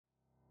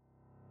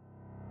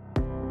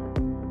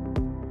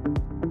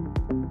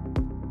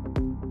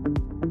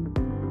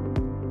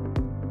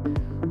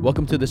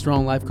Welcome to the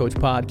Strong Life Coach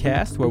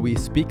podcast, where we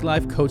speak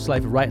life, coach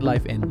life, write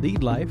life, and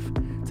lead life.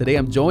 Today,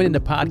 I'm joined in the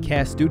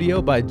podcast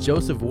studio by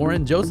Joseph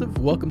Warren. Joseph,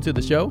 welcome to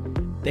the show.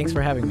 Thanks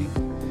for having me.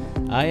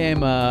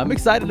 I'm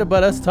excited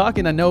about us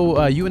talking. I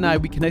know you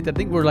and we connected. I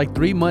think we're like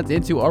 3 months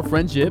into our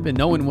friendship and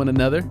knowing one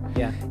another.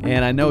 Yeah.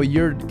 And I know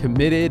you're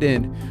committed.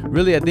 And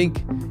really, I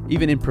think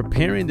even in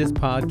preparing this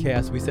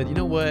podcast, we said, you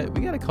know what?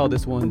 We got to call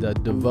this one the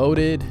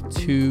Devoted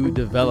to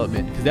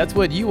Development, because that's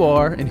what you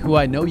are and who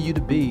I know you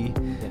to be.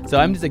 Yeah. So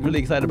I'm just really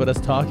excited about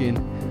us talking.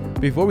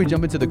 Before we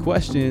jump into the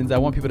questions, I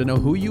want people to know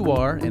who you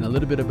are and a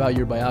little bit about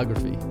your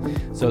biography.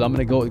 So I'm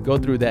going to go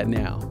through that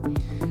now.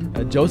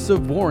 Joseph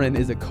Warren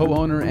is a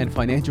co-owner and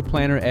financial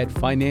planner at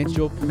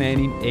Financial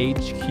Planning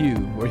HQ,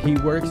 where he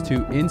works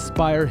to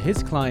inspire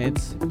his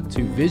clients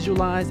to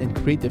visualize and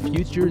create the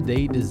future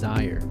they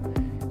desire.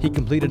 He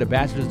completed a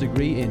bachelor's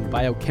degree in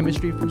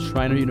biochemistry from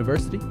Schreiner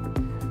University.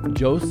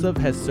 Joseph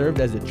has served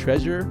as a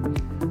treasurer,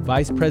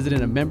 vice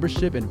president of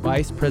membership, and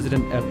vice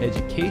president of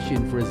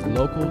education for his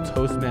local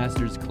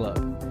Toastmasters club.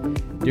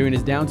 During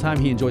his downtime,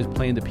 he enjoys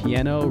playing the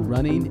piano,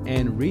 running,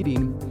 and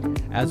reading,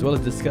 as well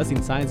as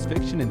discussing science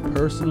fiction and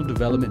personal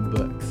development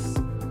books.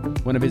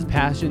 One of his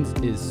passions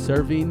is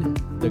serving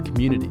the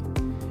community.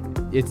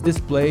 It's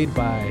displayed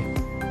by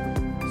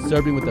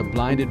serving with the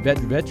blinded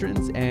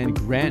veterans and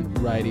grant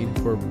writing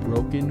for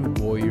Broken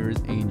Warriors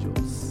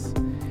Angels.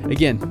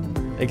 Again,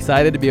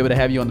 excited to be able to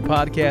have you on the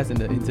podcast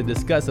and to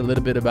discuss a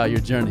little bit about your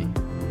journey.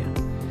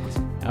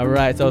 All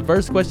right, so the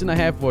first question I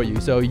have for you.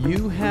 So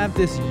you have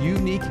this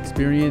unique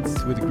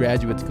experience with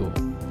graduate school.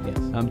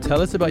 Yes.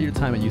 Tell us about your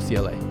time at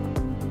UCLA.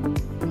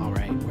 All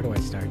right, where do I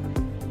start?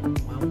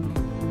 Well,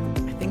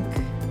 I think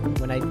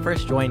when I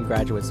first joined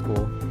graduate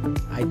school,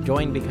 I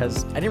joined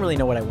because I didn't really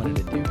know what I wanted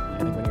to do. I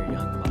think when you're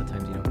young, a lot of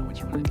times you don't know what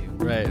you want to do.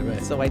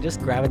 Right. So I just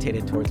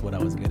gravitated towards what I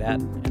was good at,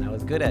 and I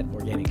was good at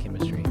organic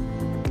chemistry.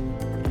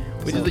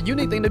 Which is a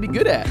unique thing to be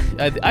good at,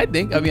 I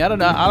think. I mean, I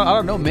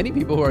don't know many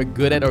people who are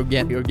good at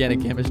organic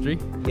chemistry.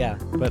 Yeah.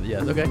 But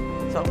yes, okay.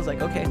 So I was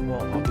like, okay,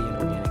 well, I'll be an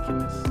organic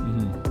chemist.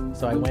 Mm-hmm.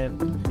 So I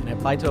went and I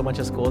applied to a bunch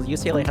of schools.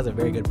 UCLA has a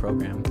very good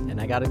program,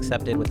 and I got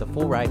accepted with a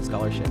full ride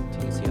scholarship to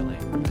UCLA.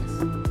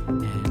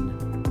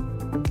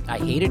 And I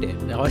hated it.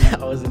 I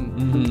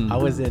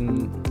was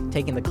in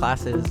taking the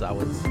classes. I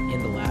was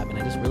in the lab, and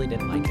I just really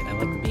didn't like it.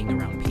 I liked being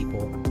around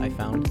people, I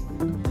found,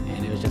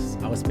 and it was just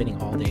I was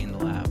spending all day in the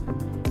lab.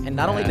 And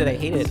not only did I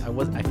hate it,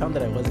 I found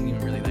that I wasn't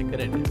even really that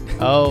good at it.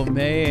 Oh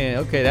man,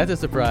 okay, that's a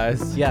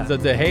surprise. Yeah. So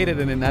to hate it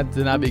and then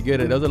to not be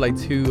good at it, those are like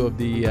two of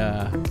the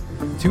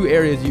two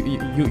areas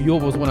you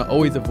almost want to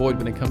always avoid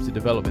when it comes to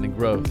development and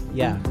growth.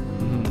 Yeah.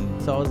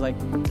 Mm-hmm. So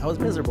I was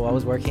miserable. I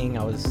was working.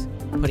 I was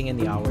putting in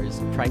the hours,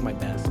 trying my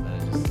best,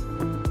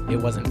 but it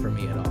wasn't for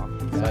me at all.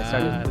 So I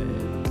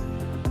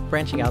started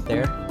branching out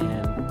there,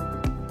 and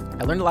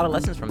I learned a lot of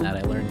lessons from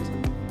that.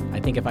 I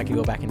think if I could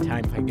go back in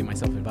time, if I could give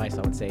myself advice,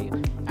 I would say,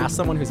 ask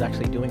someone who's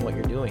actually doing what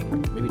you're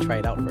doing. Maybe try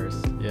it out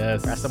first.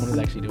 Yes. Or ask someone who's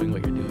actually doing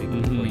what you're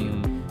doing before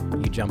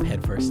you jump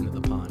head first into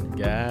the pond.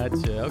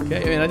 Gotcha.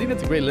 Okay. I mean, I think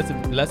that's a great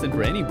lesson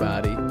for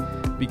anybody,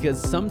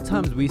 because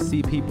sometimes we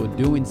see people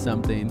doing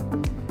something,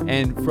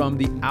 and from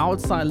the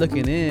outside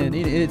looking in,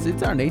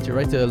 it's our nature,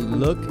 right, to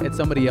look at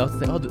somebody else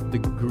and say, oh, the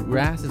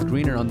grass is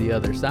greener on the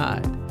other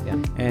side. Yeah.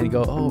 And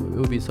go, oh, it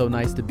would be so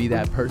nice to be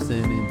that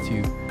person and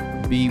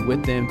to be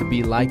with them, to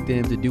be like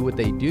them, to do what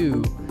they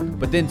do.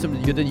 But then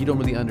you don't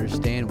really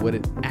understand what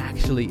it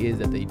actually is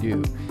that they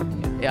do.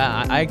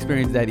 Yeah, I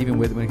experienced that even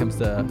when it comes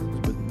to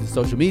with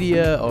social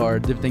media or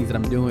different things that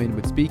I'm doing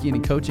with speaking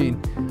and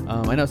coaching.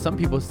 I know some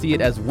people see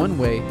it as one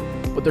way,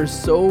 but there's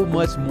so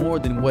much more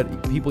than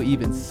what people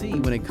even see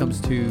when it comes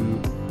to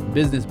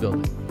business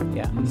building.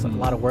 Yeah, it's a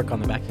lot of work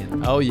on the back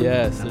end. Oh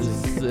yes,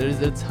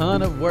 there's a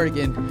ton of work,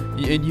 and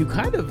you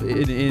kind of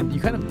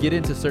get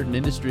into certain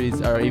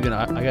industries, or even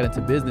I got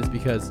into business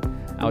because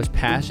I was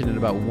passionate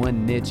about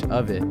one niche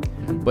of it.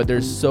 But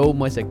there's so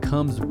much that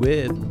comes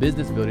with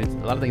business building.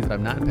 A lot of things that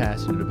I'm not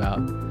passionate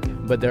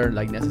about, but they're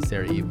like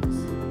necessary evils.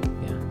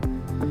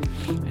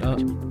 Yeah.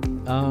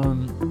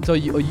 So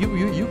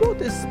you wrote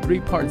this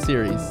 3-part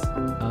series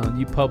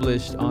you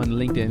published on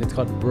LinkedIn. It's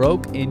called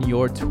Broke in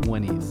Your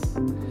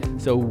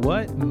 20s. So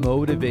what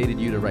motivated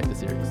you to write the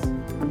series?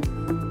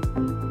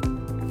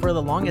 For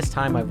the longest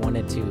time, I've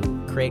wanted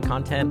to create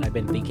content. I've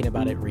been thinking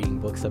about it, reading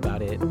books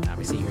about it.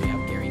 Obviously, here you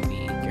have Gary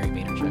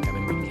Vaynerchuk. I've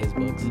been reading his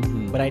books,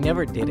 but I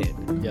never did it.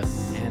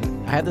 Yes.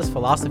 And I had this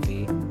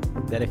philosophy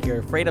that if you're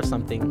afraid of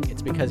something,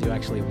 it's because you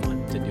actually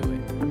want to do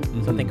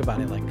it. So think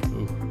about it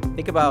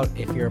think about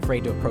if you're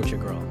afraid to approach a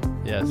girl.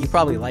 Yes. You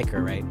probably like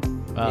her, right?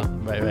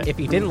 Right. If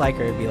you didn't like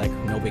her, it'd be like,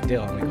 no big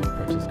deal. I'm going to go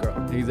approach this girl.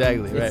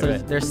 Exactly.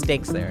 Right. There's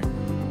stakes there.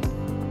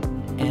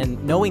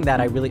 And knowing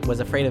that I really was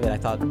afraid of it, I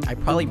thought, I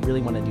probably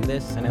really want to do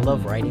this, and I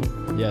love writing.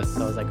 Yes.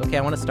 So I was like, okay,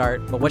 I want to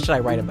start, but what should I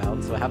write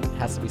about? So it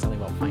has to be something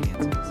about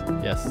finances.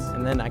 Yes.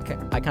 And then I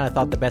kind of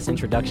thought the best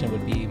introduction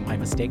would be my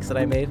mistakes that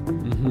I made.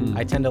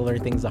 I tend to learn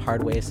things the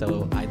hard way,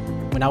 so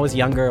when I was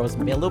younger, I was a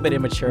little bit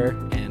immature,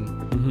 and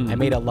I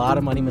made a lot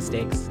of money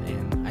mistakes,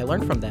 and I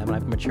learned from them, and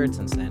I've matured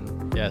since then.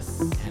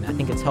 Yes. And I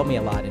think it's helped me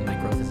a lot in my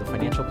growth as a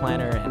financial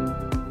planner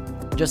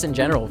and just in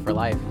general for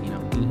life,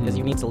 because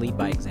you need to lead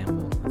by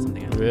example. That's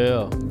something I learned.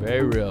 Real,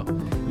 very real.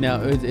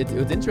 Now, it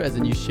was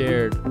interesting you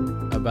shared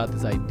about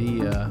this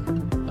idea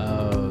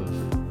of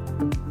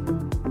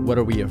what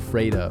are we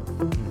afraid of?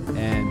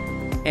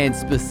 And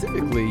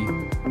specifically,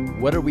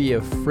 what are we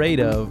afraid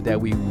of that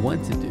we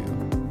want to do?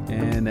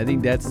 And I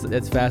think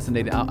that's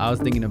fascinating. I was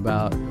thinking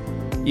about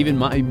even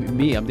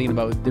me. I'm thinking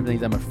about different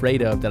things I'm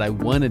afraid of that I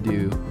want to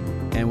do,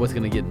 and what's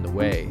going to get in the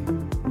way.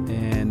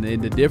 And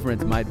the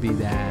difference might be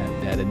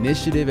that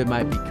initiative. It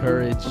might be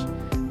courage.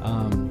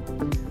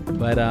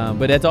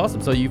 But that's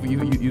awesome. So you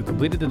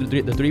completed the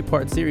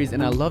 3-part series,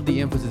 and I love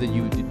the emphasis that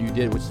you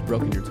did, which is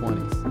broken your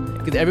 20s,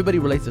 because everybody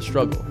relates to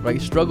struggle,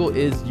 right? Struggle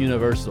is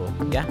universal.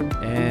 Yeah.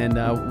 And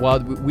while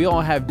we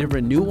all have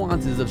different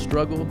nuances of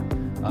struggle,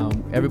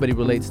 everybody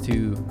relates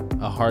to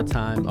a hard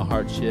time, a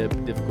hardship,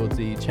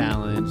 difficulty,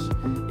 challenge,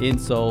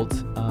 insult.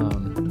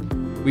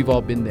 We've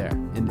all been there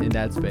in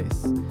that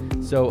space.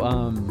 So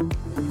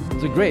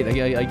great.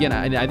 Again,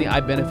 I think I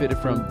benefited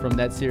from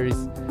that series.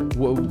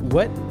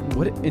 What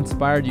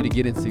inspired you to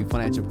get into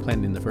financial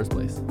planning in the first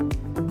place?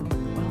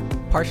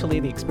 Partially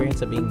the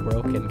experience of being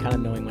broke and kind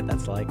of knowing what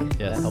that's like.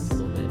 Yes. That helped a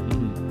little bit.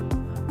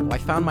 Mm-hmm. I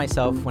found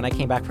myself, when I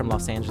came back from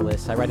Los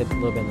Angeles, I read a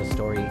little bit in the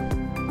story.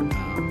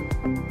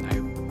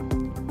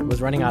 I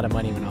was running out of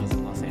money when I was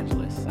in Los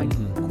Angeles. I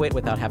quit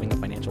without having a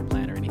financial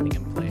plan or anything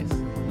in place.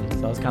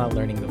 So I was kind of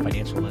learning the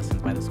financial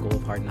lessons by the School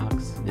of Hard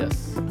Knocks.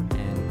 Yes.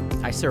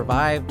 And I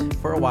survived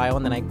for a while,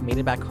 and then I made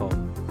it back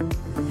home.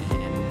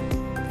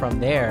 And from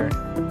there,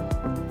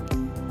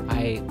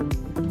 I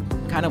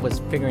kind of was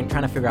trying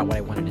to figure out what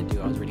I wanted to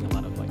do. I was reading a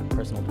lot of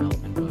personal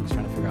development books,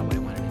 trying to figure out what I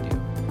wanted to do.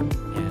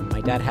 And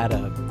my dad had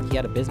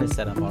a business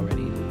set up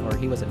already, or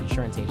he was an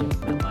insurance agent with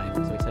MetLife.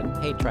 So he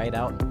said, hey, try it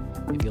out.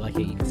 If you like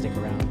it, you can stick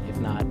around. If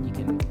not, you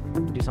can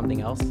do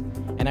something else.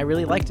 And I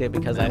really liked it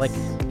because I like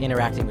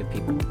interacting with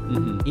people.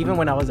 Even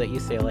when I was at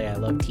UCLA, I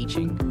loved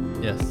teaching.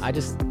 Yes. I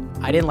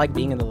didn't like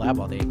being in the lab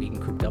all day, being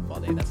cooped up all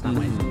day. That's not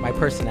my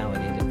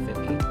personality. It didn't fit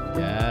me.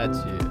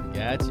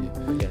 Got you.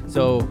 Yeah.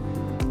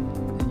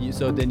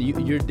 So then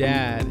your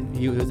dad,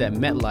 he was at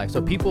MetLife.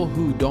 So people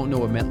who don't know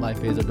what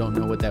MetLife is or don't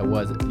know what that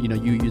was, you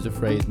use the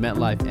phrase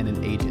MetLife and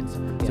an agent.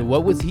 Yeah. So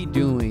what was he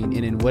doing,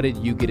 and then what did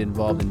you get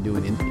involved in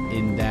doing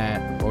in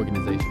that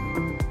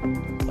organization?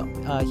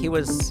 Well, he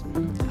was,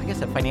 I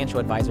guess, a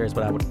financial advisor is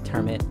what I would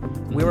term it.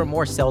 We were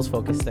more sales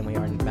focused than we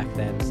are back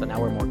then. So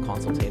now we're more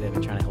consultative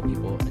and trying to help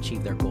people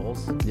achieve their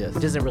goals. Yes.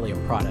 Which isn't really a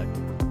product.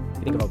 If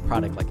you think of a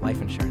product like life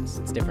insurance,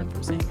 it's different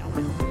from saying, I want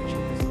to help you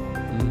achieve this goal.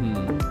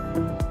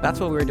 That's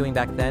what we were doing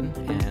back then,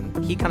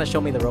 and he kind of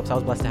showed me the ropes. I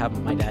was blessed to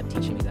have my dad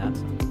teaching me that.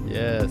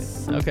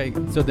 Yes. Okay.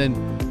 So then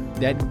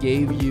that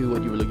gave you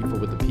what you were looking for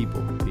with the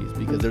people piece,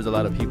 because there's a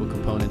lot of people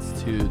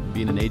components to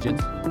being an agent.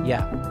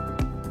 Yeah,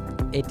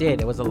 it did.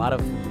 It was a lot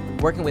of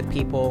working with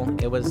people.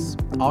 It was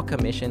all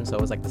commission, so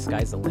it was like the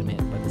sky's the limit.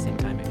 But at the same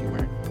time, if you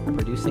weren't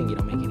producing, you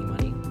don't make any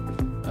money.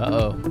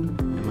 Uh-oh.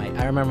 And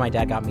I remember my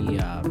dad got me,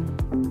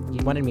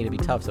 he wanted me to be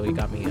tough, so he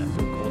got me doing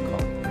cold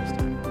calling the first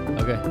time.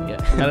 Okay. Yeah.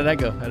 How did that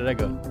go?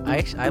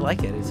 I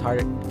like it. It's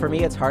harder for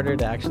me. It's harder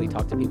to actually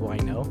talk to people I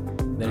know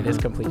than it is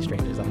complete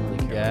strangers. I don't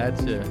really care.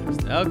 Gotcha.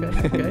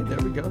 Okay.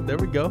 There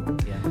we go.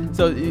 Yeah.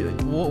 So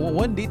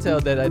one detail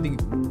that I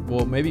think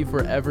will maybe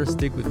forever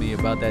stick with me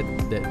about that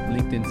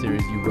LinkedIn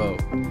series you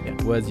wrote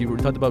was you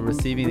talked about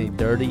receiving a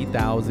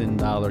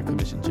 $30,000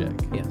 commission check.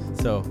 Yes.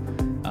 So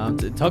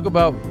to talk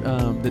about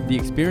the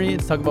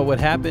experience. Talk about what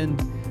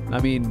happened. I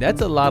mean,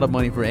 that's a lot of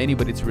money for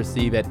anybody to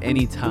receive at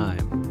any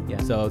time.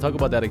 Yeah. So talk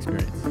about that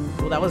experience.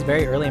 Well, that was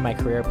very early in my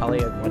career,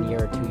 probably 1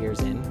 year or 2 years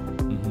in.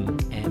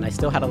 And I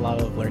still had a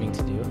lot of learning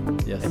to do.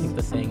 Yes. I think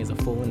the saying is a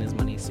fool and his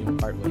money soon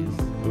part ways.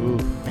 Ooh.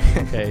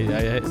 Okay.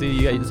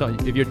 So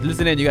if you're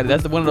listening,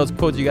 that's one of those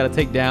quotes you got to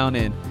take down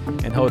and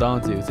hold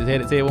on to. So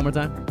say it one more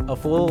time. A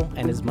fool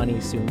and his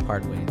money soon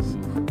part ways.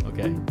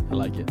 Okay. I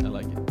like it. All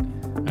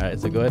right.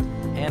 So go ahead.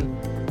 And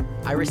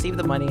I received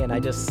the money, and I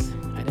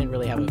didn't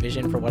really have a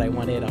vision for what I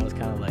wanted. I was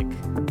kind of like,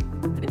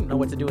 I didn't know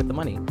what to do with the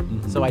money.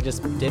 So I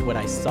just did what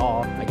I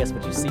saw. I guess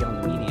what you see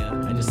on the media.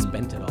 I just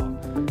spent it all.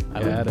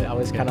 I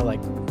was kind of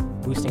like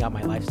boosting up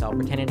my lifestyle,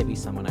 pretending to be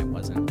someone I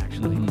wasn't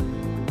actually.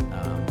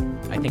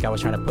 I think I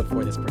was trying to put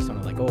forth this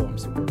persona like, oh, I'm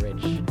super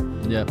rich.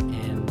 Yep.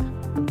 And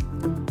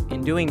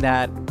in doing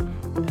that,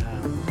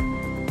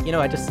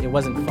 it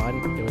wasn't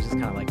fun. It was just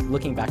kind of like,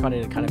 looking back on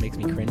it, it kind of makes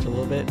me cringe a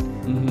little bit.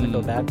 I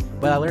feel bad.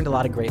 But I learned a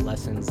lot of great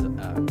lessons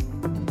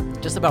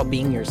just about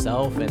being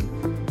yourself, and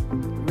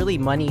really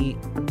money.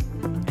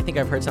 I think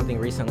I've heard something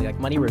recently, like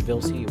money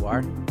reveals who you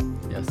are.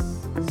 Yes.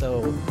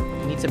 So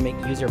you need to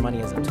use your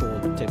money as a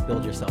tool to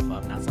build yourself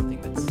up, not something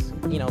that's,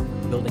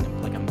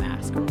 building like a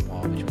mask or a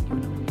wall between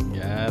you and other people.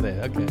 Got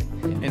it. Okay.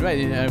 Yeah. And right,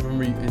 and I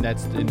remember in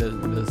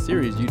the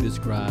series you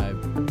describe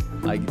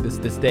like the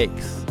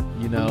stakes,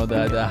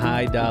 the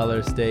high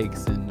dollar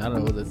stakes, and I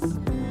don't know, I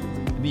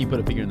think you put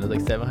a figure in there,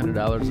 like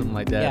 $700 or something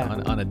like that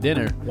on a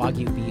dinner.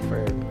 Wagyu beef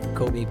or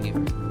Kobe beef.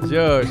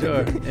 Sure.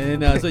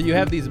 And so you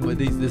have this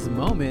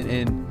moment,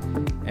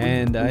 and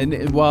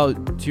And while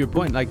to your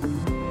point, like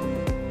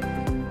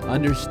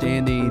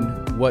understanding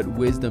what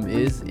wisdom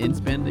is in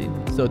spending,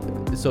 so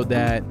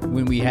that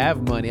when we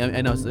have money,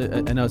 I know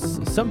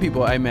some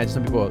people, I imagine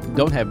some people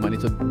don't have money,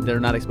 so they're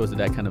not exposed to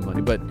that kind of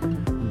money, but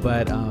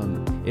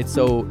it's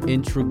so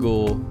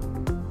integral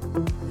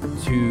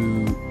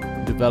to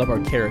develop our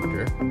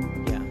character,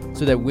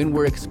 so that when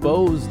we're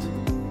exposed,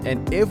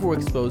 and if we're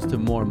exposed to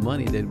more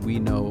money, then we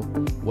know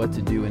what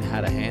to do and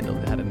how to handle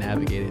it, how to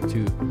navigate it,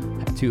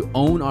 to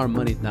own our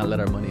money, not let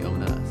our money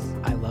own us.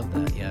 I love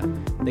that. Yeah,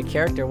 the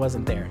character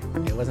wasn't there.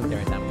 It wasn't there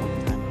at that point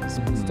in time.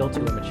 It was still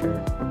too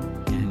immature,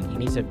 and you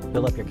need to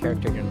build up your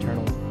character, your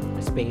internal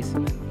space,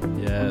 and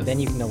then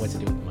you can know what to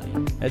do with the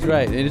money. That's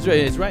right, and it's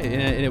right,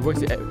 and it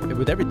works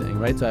with everything,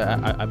 right? So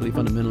I believe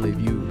fundamentally, if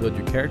you build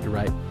your character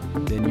right,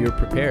 then you're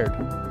prepared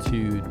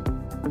to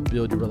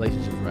build your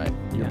relationships right.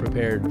 You're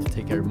prepared to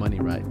take care of money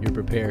right. You're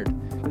prepared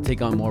to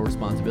take on more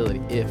responsibility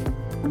if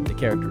the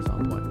character is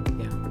on point.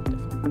 Yeah,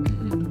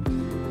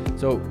 definitely.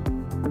 So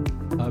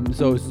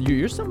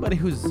you're somebody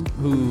who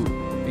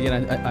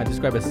again I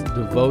describe as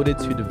devoted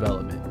to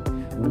development.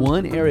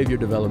 One area of your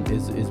development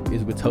is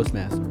with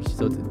Toastmasters.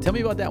 So tell me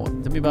about that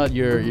one. Tell me about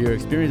your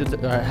experience,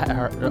 or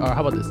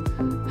how about this?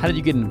 How did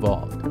you get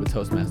involved with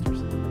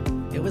Toastmasters?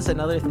 It was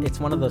it's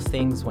one of those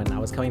things when I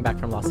was coming back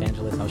from Los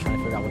Angeles, I was trying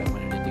to figure out what I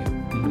wanted to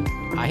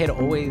do. I had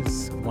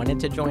always wanted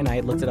to join. I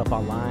had looked it up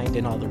online,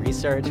 did all the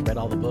research, read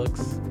all the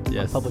books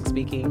on public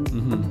speaking,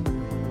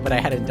 but I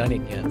hadn't done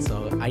it yet.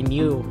 So I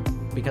knew,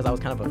 because I was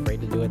kind of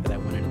afraid to do it, that I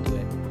wanted to do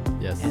it.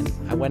 Yes. And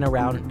I went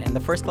around, and the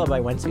first club I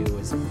went to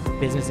was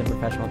Business and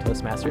Professional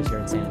Toastmasters here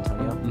in San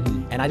Antonio.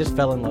 And I just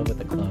fell in love with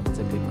the club. It's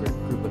a good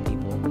group of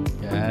people.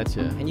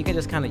 Gotcha. And you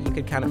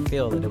could kind of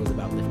feel that it was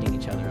about lifting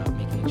each other up,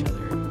 making each other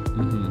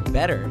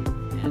better.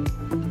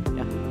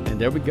 And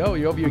there we go.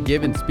 You're over here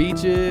giving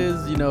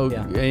speeches,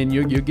 and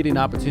you're getting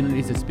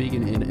opportunities to speak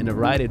in a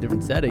variety of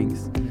different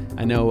settings.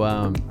 I know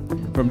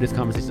from this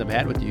conversation I've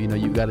had with you,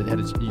 you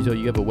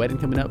have a wedding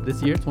coming up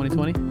this year,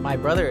 2020. My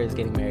brother is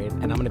getting married,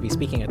 and I'm going to be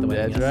speaking at the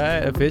wedding. That's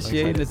right,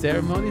 officiating the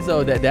ceremony.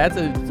 So that's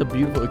a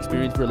beautiful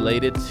experience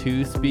related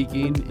to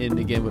speaking, and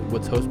again,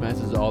 what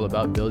Toastmasters is all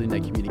about, building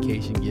that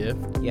communication gift.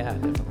 Yeah,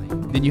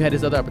 definitely. Then you had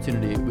this other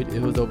opportunity.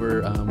 It was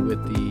over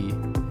with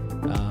the.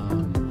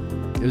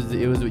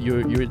 It was you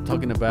were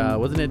talking about,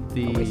 wasn't it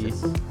the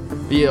Oasis?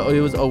 Yeah,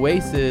 it was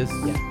Oasis,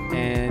 yeah.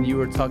 And you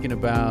were talking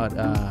about.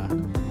 I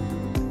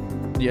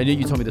knew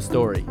you told me the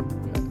story.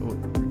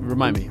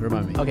 Remind me.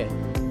 Okay.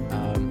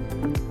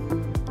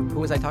 Who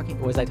was I talking?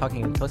 Was I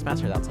talking in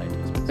Toastmasters or outside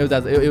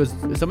Toastmasters? It was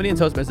somebody in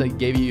Toastmasters that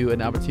gave you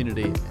an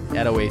opportunity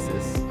at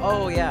Oasis.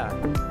 Oh yeah.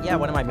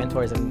 One of my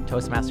mentors in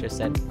Toastmasters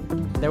said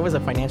there was a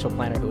financial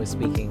planner who was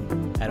speaking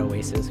at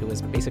Oasis who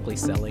was basically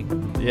selling.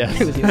 Yes.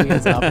 He was using it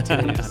as an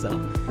opportunity to sell,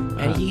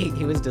 and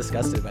he was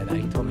disgusted by that.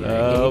 He told me,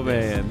 "Oh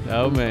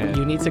man,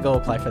 you need to go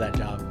apply for that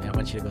job. I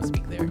want you to go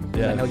speak there.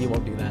 Yes. I know you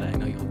won't do that. I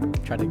know you'll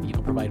try to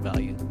provide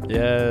value."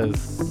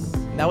 Yes.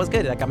 That was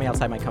good. That got me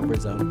outside my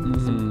comfort zone.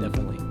 So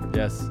definitely.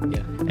 Yes.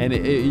 Yeah. And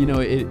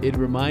it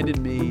reminded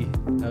me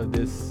of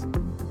this.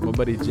 My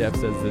buddy Jeff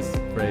says this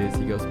phrase.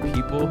 He goes,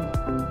 "People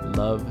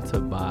love to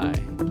buy,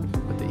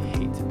 but they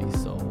hate to be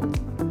sold."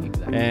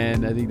 Exactly.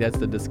 And I think that's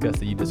the disgust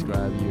that you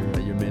described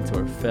your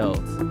mentor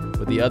felt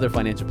with the other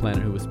financial planner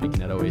who was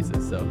speaking at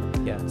Oasis. So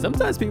yeah.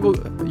 Sometimes people,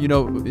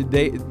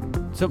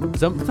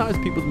 sometimes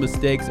people's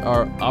mistakes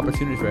are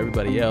opportunities for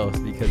everybody else,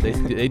 because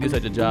they do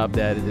such a job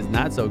that it is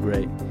not so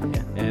great,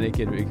 and it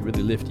can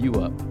really lift you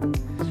up.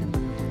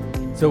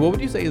 So what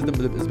would you say has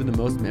been the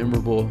most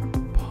memorable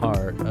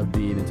part of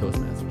being in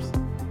Toastmasters?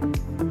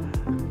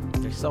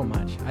 There's so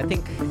much. I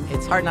think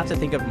it's hard not to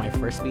think of my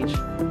first speech.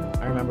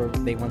 I remember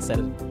they once said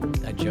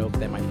a joke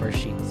that my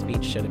first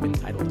speech should have been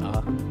titled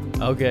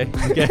Okay.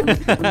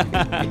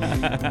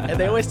 And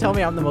they always tell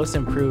me I'm the most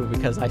improved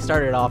because I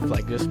started off not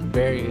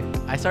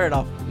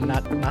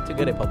too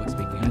good at public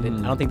speaking. I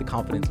don't think the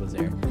confidence was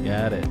there.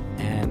 Got it.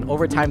 And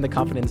over time the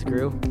confidence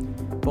grew.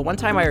 But one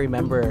time I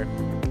remember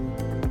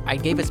I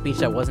gave a speech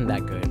that wasn't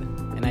that good,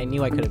 and I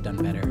knew I could have done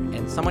better.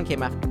 And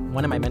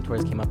one of my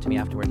mentors came up to me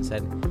afterward and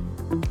said,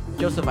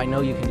 "Joseph, I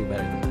know you can do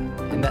better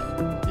than that."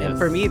 And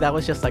for me, that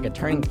was just like a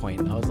turning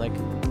point. I was like,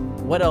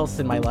 what else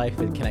in my life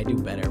can I do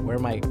better? Where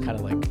am I kind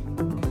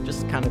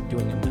of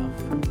doing enough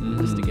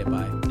just to get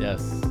by?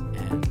 Yes.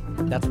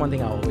 And that's one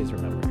thing I'll always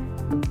remember.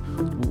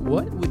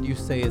 What would you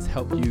say has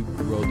helped you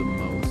grow the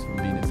most from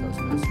being in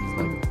Toastmasters?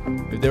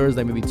 Like, if there was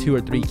maybe 2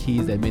 or 3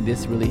 keys that made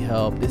this really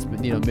help,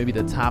 maybe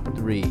the top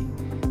 3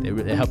 that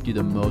really helped you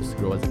the most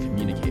grow as a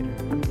communicator.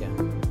 Yeah.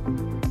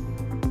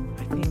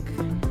 I think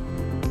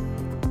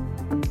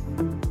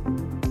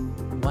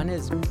one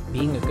is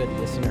being a good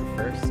listener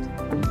first.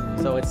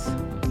 So it's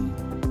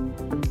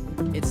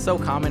so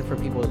common for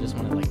people to just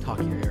want to talk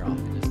your ear off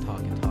and just talk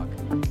and talk.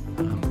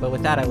 But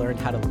with that, I learned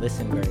how to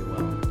listen very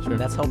well. Sure. And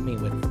that's helped me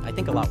I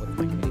think a lot with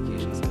my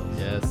communication skills.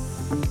 Yes.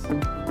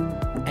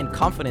 And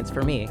confidence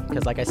for me,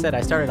 because like I said,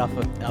 I started off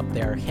up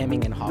there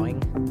hemming and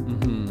hawing.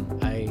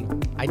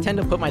 I tend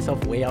to put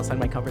myself way outside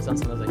my comfort zone.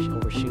 Sometimes I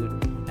overshoot,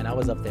 and I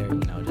was up there,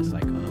 just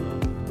like,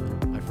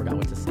 I forgot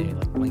what to say,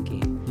 like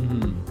blinking.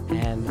 Mm-hmm.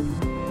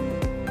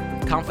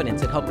 And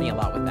confidence, it helped me a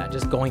lot with that.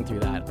 Just going through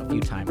that a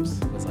few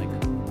times was like,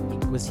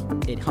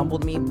 it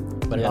humbled me,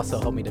 but it also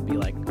helped me to be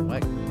like,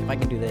 what? If I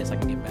can do this, I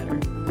can get better.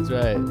 That's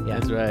right. Yeah.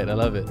 That's right. I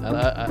love it.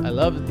 I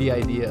love the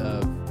idea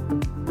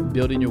of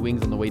building your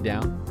wings on the way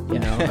down.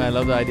 I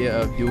love the idea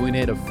of doing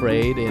it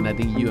afraid, and I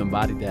think you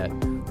embodied that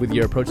with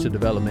your approach to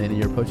development and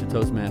your approach to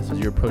Toastmasters,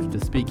 your approach to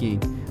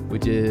speaking,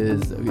 which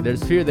is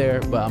there's fear there,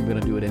 but I'm going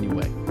to do it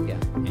anyway. Yeah.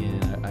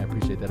 And I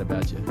appreciate that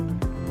about you.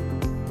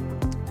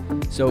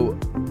 So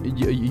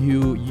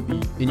you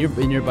in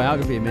your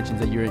biography, it mentions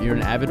that you're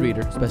an avid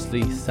reader,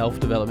 especially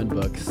self-development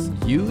books.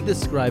 You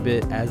describe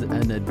it as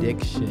an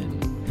addiction,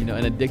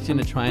 an addiction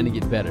to trying to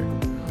get better.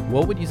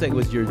 What would you say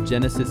was your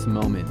genesis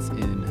moments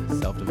in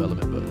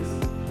self-development books?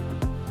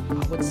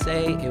 I would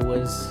say it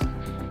was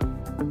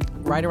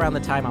right around the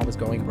time I was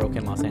going broke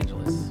in Los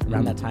Angeles.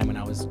 Around that time when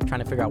I was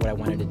trying to figure out what I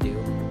wanted to do.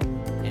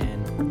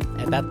 And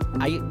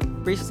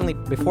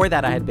before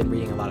that, I had been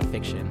reading a lot of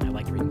fiction. I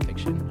liked reading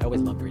fiction. I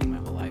always loved reading my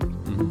whole life.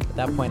 At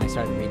that point, I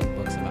started reading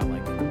books about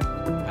like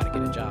how to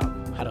get a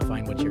job, how to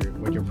find what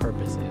your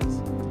purpose is.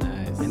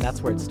 Nice. And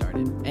that's where it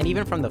started. And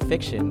even from the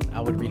fiction,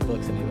 I would read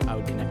books and I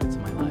would connect it to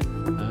my life.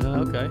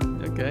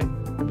 Okay.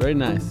 Very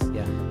nice.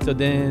 Yeah. So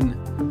then,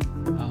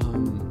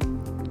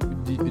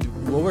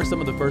 what were some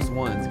of the first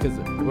ones? Because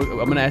I'm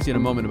going to ask you in a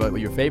moment about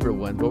your favorite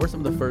ones. What were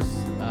some of the first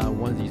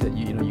ones that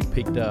you said you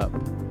picked up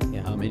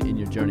in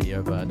your journey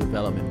of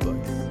development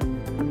books?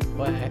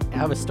 Well, I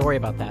have a story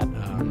about that.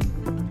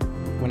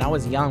 When I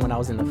was young, when I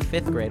was in the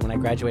 5th grade, when I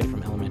graduated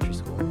from elementary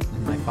school,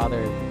 my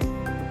father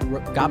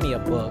got me a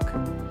book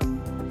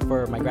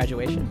for my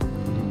graduation,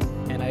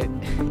 and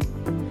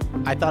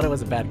I thought it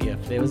was a bad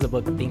gift. It was a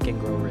book, Think and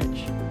Grow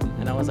Rich,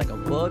 and I was like, a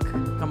book?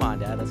 Come on,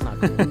 Dad, that's not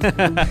cool.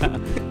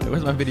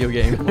 Where's my video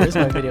game? Where's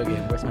my video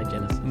game? Where's my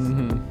Genesis?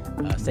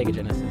 Sega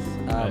Genesis.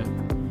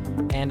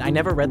 And I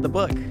never read the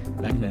book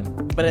back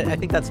then, but I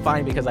think that's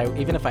fine because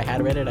even if I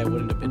had read it, I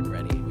wouldn't have been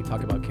ready. We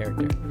talk about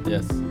character.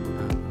 Yes.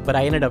 But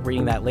I ended up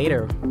reading that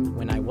later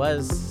when I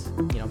was,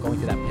 going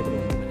through that pivotal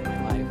moment in my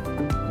life.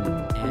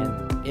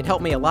 And it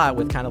helped me a lot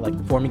with kind of like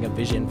forming a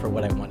vision for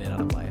what I wanted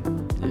out of life.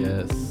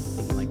 Yes.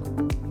 Thinking like,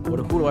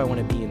 who do I want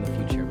to be in the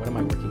future? What am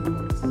I working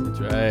towards? That's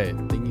right.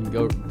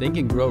 Think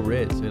and Grow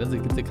Rich.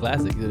 It's a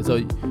classic.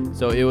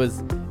 So it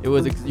was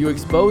you were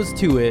exposed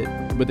to it,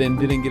 but then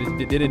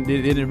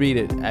didn't read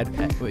it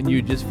when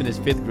you just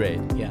finished 5th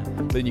grade. Yeah.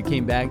 But then you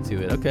came back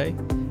to it. Okay.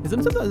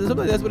 Sometimes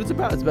that's what it's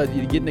about. It's about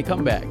you getting to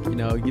come back.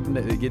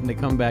 Getting to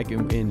come back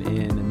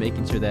and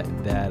making sure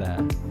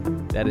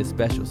that is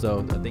special.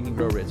 So Think and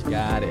Grow Rich.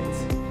 Got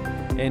it.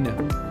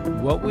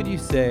 And what would you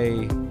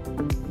say?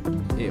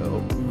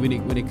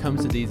 When it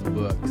comes to these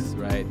books,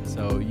 right?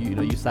 So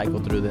you cycle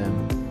through them,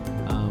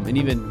 and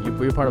even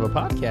you're part of a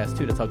podcast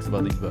too that talks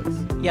about these books.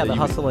 Yeah, the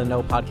Hustle and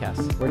Know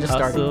podcast. We're just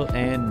starting. Hustle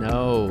and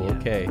Know. Yeah.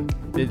 Okay,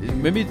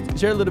 maybe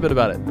share a little bit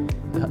about it.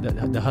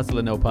 The Hustle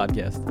and Know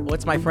podcast. Well,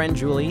 it's my friend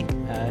Julie.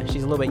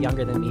 She's a little bit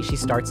younger than me. She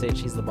starts it.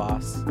 She's the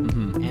boss.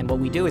 And what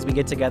we do is we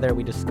get together.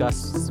 We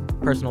discuss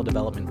personal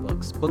development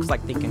books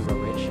like Think and Grow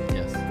Rich.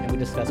 Yes. And we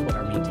discuss what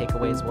our main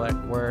takeaways what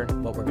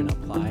we're going to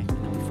apply, and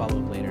then we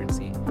follow up later and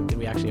see did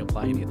we actually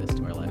apply any of this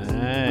to our lives.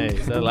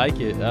 Nice. I like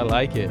it. I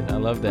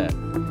love that.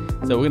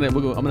 So I'm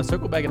gonna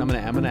circle back and I'm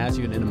gonna ask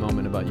you in a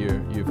moment about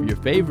your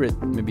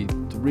favorite maybe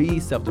 3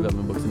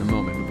 self-development books in a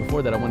moment. But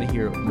before that, I want to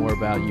hear more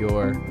about you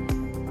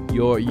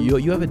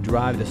have a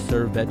drive to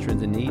serve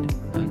veterans in need.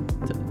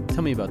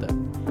 Tell me about that.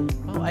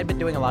 Well, I've been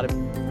doing a lot of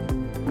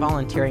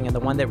volunteering, and the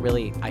one that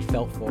really I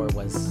felt for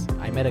was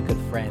I met a good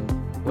friend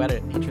who had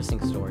an interesting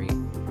story,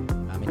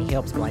 and he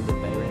helps blinded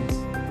veterans,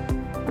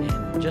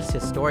 and just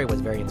his story was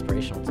very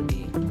inspirational to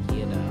me.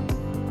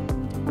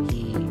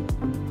 He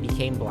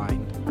became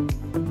blind,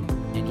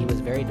 and he was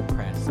very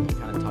depressed, and he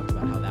kind of talked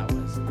about how that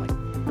was like,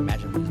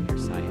 imagine losing your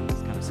sight.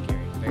 It's kind of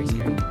scary, very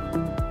scary.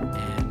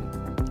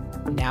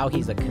 And now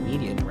he's a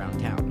comedian around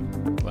town.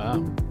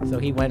 Wow. So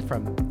he went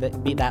from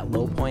be that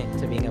low point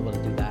to being able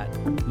to do that.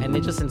 And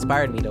it just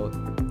inspired me to,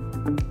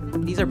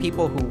 these are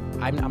people who,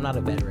 I'm not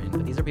a veteran,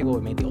 but these are people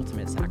who made the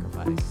ultimate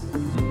sacrifice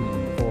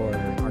for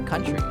our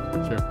country.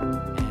 Sure.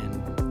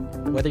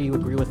 And whether you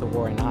agree with the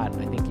war or not,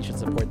 I think you should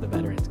support the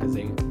veterans because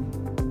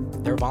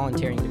they're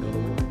volunteering to go to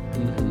war.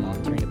 And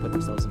volunteering to put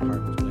themselves in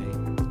harm's way.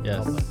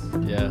 Yes.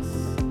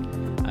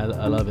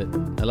 I love it.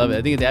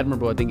 I think it's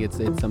admirable. I think it's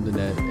something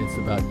that it's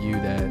about you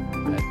that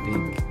I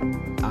think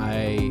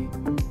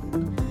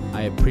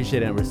I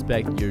appreciate and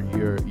respect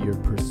your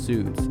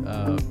pursuit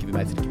of giving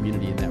back to the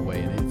community in that way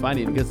and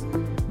finding, because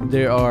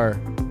there are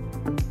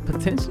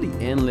potentially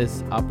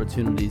endless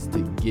opportunities to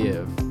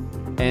give.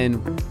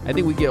 And I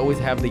think we always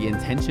have the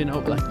intention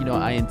of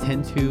I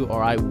intend to,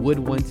 or I would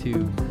want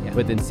to,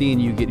 but then seeing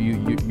you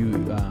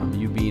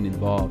being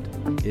involved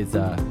is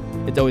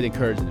it's always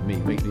encouraging to me.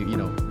 It makes me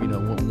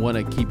want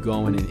to keep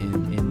going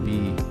and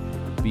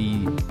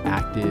be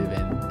active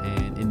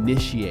and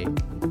initiate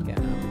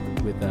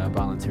with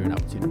volunteering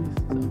opportunities.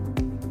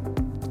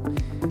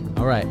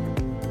 So. All right.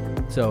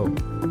 So,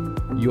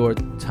 your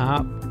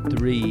top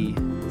 3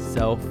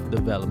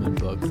 self-development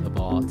books of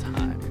all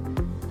time.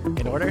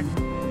 In order?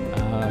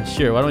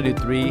 Sure. Why don't we do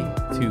 3, 2,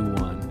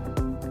 1?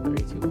 3,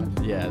 2,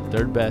 1. Yeah,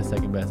 third best,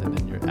 second best, and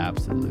then your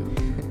absolute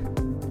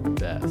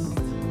best.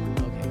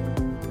 Okay.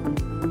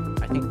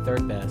 I think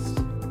third best.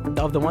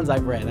 Of the ones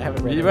I've read, I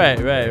haven't read. Right.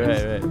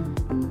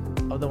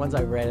 Of the ones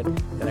I've read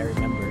that I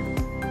remember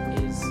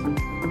is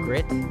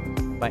Grit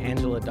by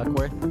Angela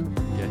Duckworth.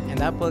 Okay. And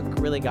that book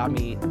really got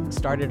me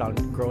started on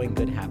growing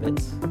good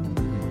habits.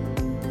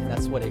 And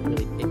that's what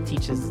it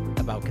teaches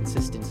about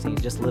consistency,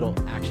 just little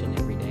action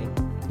every day.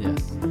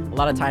 Yes. A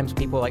lot of times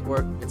people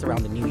it's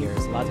around the New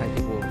Year's. A lot of times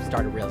people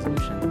start a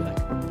resolution. They'll be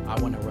like, I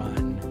want to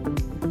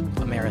run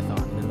a marathon.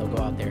 And then they'll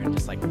go out there and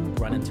just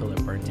run until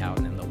they're burnt out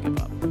and then they'll give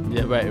up.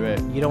 Yeah, right.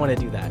 You don't want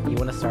to do that. You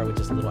want to start with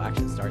just little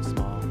actions. Start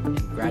small and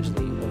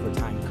gradually over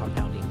time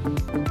compounding.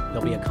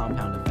 There'll be a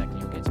compound effect and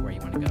you'll get to where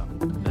you want to go.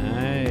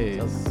 Nice.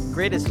 So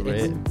grit is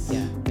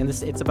and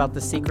it's about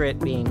the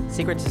secret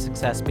to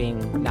success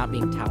being not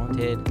being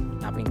talented,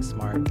 not being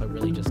smart, but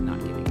really just not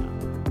giving up.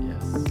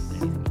 Yes.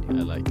 I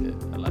like it.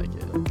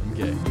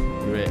 Okay.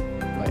 Grit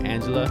by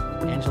Angela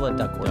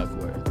Duckworth.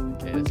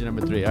 Okay, that's your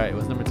number 3. All right,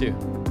 what's number 2?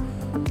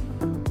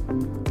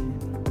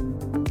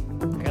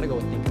 I gotta go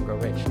with Think and Grow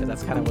Rich because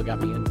that's kind of what got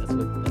me in. That's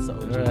the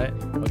OG. All right.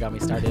 What got me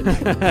started.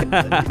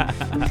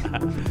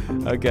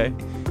 Okay.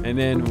 And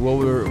then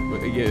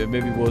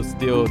maybe we'll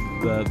steal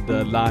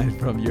the line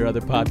from your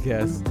other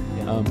podcast.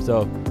 Yeah.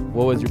 So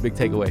what was your big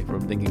takeaway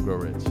from Think and Grow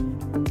Rich?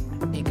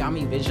 It got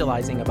me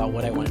visualizing about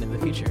what I wanted in the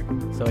future.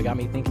 So it got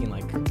me thinking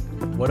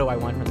what do I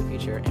want for the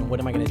future and what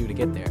am I going to do to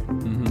get there?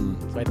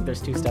 Mm-hmm. So I think there's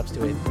 2 steps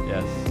to it.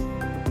 Yes.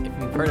 If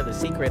you've heard of The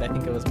Secret, I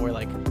think it was more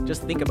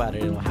just think about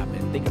it, it'll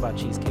happen. Think about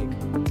cheesecake.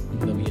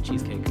 There'll be a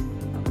cheesecake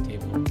on the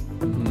table.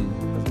 Mm-hmm.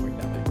 It doesn't work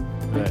that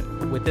way. Right.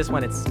 With this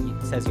one, it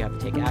says you have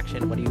to take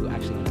action. What are you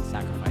actually going to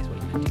sacrifice? What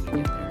are you going to do to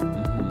get there?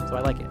 Mm-hmm. So I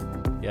like it.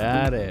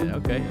 Got it.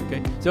 Okay.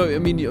 So, I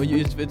mean,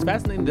 it's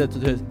fascinating to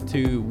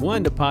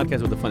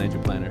podcast with a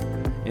financial planner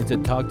and to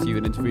talk to you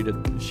and for you to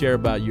share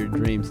about your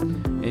dreams.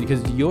 And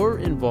because you're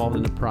involved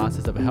in the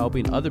process of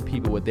helping other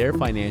people with their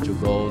financial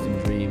goals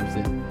and dreams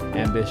and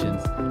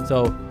ambitions.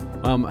 So,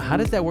 how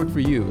does that work for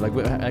you?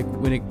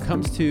 When it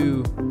comes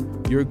to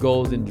your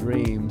goals and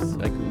dreams,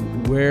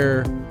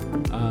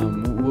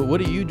 what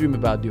do you dream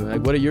about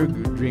doing? What are your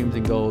dreams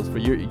and goals for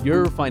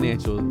your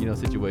financial,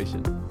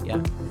 situation?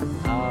 Yeah.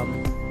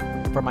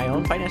 For my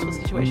own financial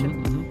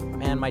situation, Mm-hmm.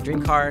 man, my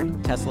dream car,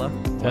 Tesla.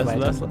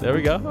 Tesla. There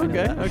we go.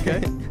 Okay.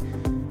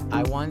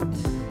 I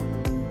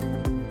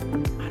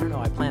don't know,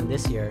 I planned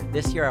this year.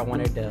 This year I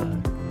wanted to,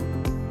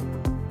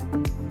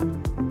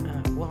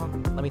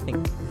 let me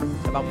think.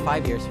 About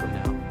 5 years from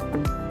now,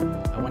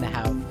 I want to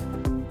have,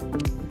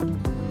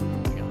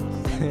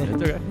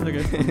 It's okay.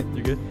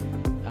 You're good.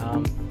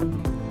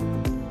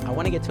 I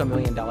want to get to $1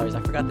 million. I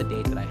forgot the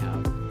date that I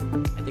have.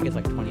 I think it's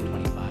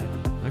 2025.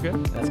 Okay.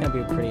 That's going to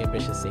be a pretty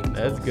ambitious savings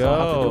goal. Let's go. So I'll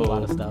have to do a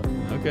lot of stuff.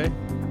 Okay.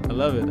 I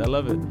love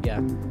it.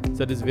 Yeah.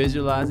 So just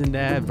visualizing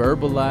that,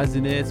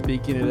 verbalizing it,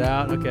 speaking it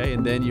out. Okay.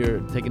 And then you're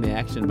taking the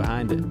action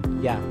behind it.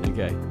 Yeah.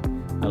 Okay.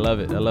 I love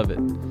it.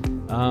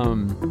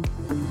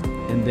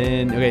 And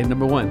then, okay,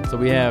 number 1. So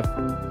we have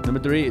number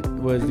 3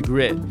 was the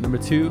Grit. Number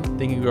 2,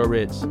 Think and Grow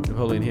Rich,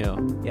 Napoleon Hill.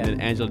 Yeah. And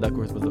then Angela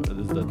Duckworth was the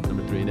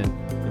number 3. Then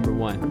number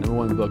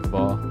one book of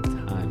all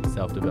time,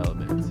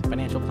 self-development.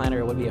 Financial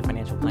planner would be a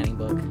financial planning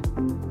book.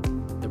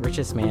 The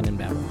Richest Man in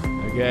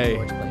Babylon. Okay.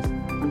 George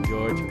Clason.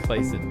 George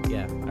Clason.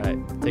 Yeah. All right.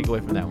 Take away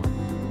from that one.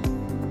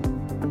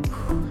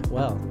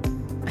 Well,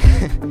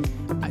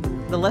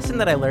 the lesson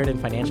that I learned in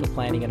financial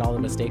planning and all the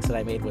mistakes that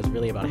I made was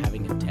really about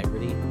having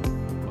integrity.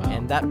 Wow.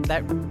 And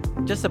that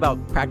just about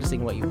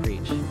practicing what you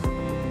preach.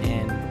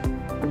 And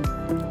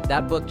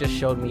that book just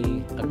showed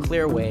me a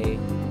clear way.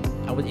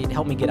 It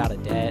helped me get out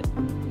of debt.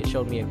 It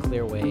showed me a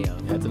clear way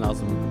of. That's an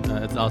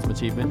awesome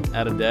achievement.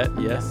 Out of debt,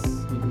 yes.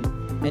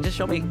 Mm-hmm. And just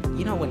showed me,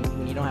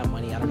 when you don't have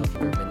money, I don't know if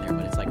you've ever been there,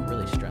 but it's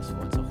really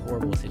stressful. It's a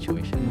horrible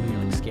situation.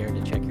 Mm-hmm. You're scared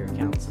to check your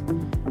accounts.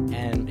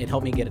 And it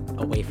helped me get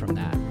away from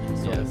that and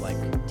sort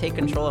of take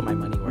control of my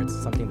money where it's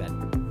something that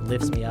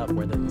lifts me up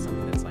rather than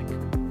something that's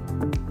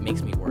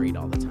makes me worried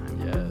all the time.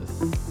 Yes.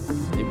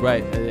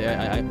 Right.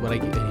 What I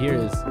hear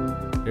is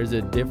there's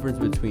a difference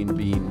between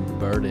being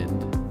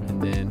burdened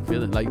and then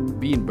feeling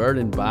being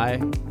burdened by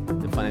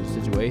the financial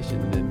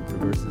situation, and then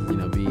versus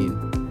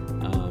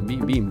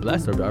being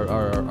blessed or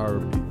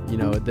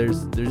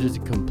there's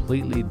just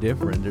completely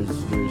different. There's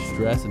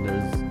stress and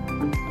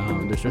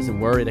there's stress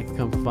and worry that can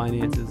come from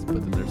finances,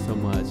 but then there's so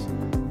much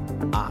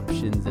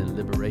options and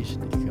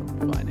liberation that can come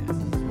from finances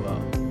as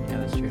well. Yeah,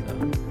 that's true.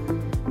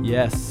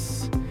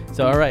 Yes.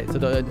 So all right.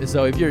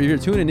 So if you're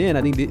tuning in,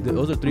 I think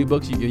those are 3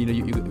 books you're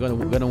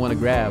gonna want to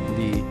grab. Let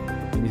me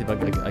see if I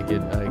could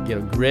get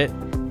a Grit,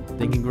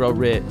 Think and Grow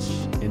Rich,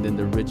 and then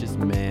The Richest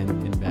Man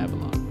in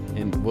Babylon.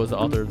 And what was the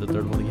author of the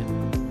third one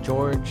again?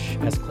 George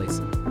S.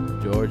 Clason.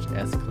 George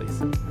S.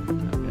 Clason.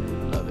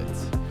 Okay, love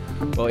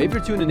it. Well, if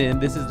you're tuning in,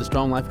 this is the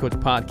Strong Life Coach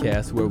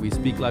podcast, where we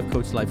speak life,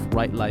 coach life,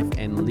 write life,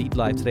 and lead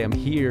life. Today I'm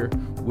here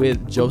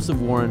with Joseph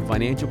Warren,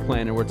 financial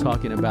planner. We're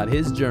talking about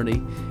his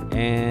journey,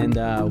 and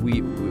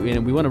we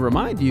want to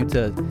remind you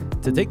to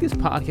take this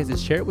podcast and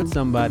share it with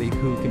somebody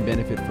who can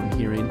benefit from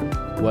hearing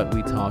what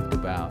we talked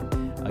about.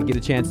 Get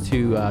a chance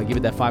to give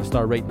it that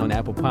 5-star rating on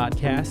Apple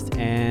Podcast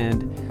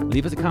and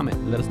leave us a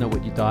comment. Let us know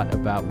what you thought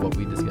about what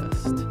we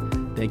discussed.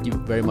 Thank you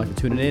very much for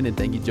tuning in, and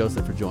thank you,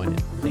 Joseph, for joining.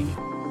 Thank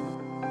you.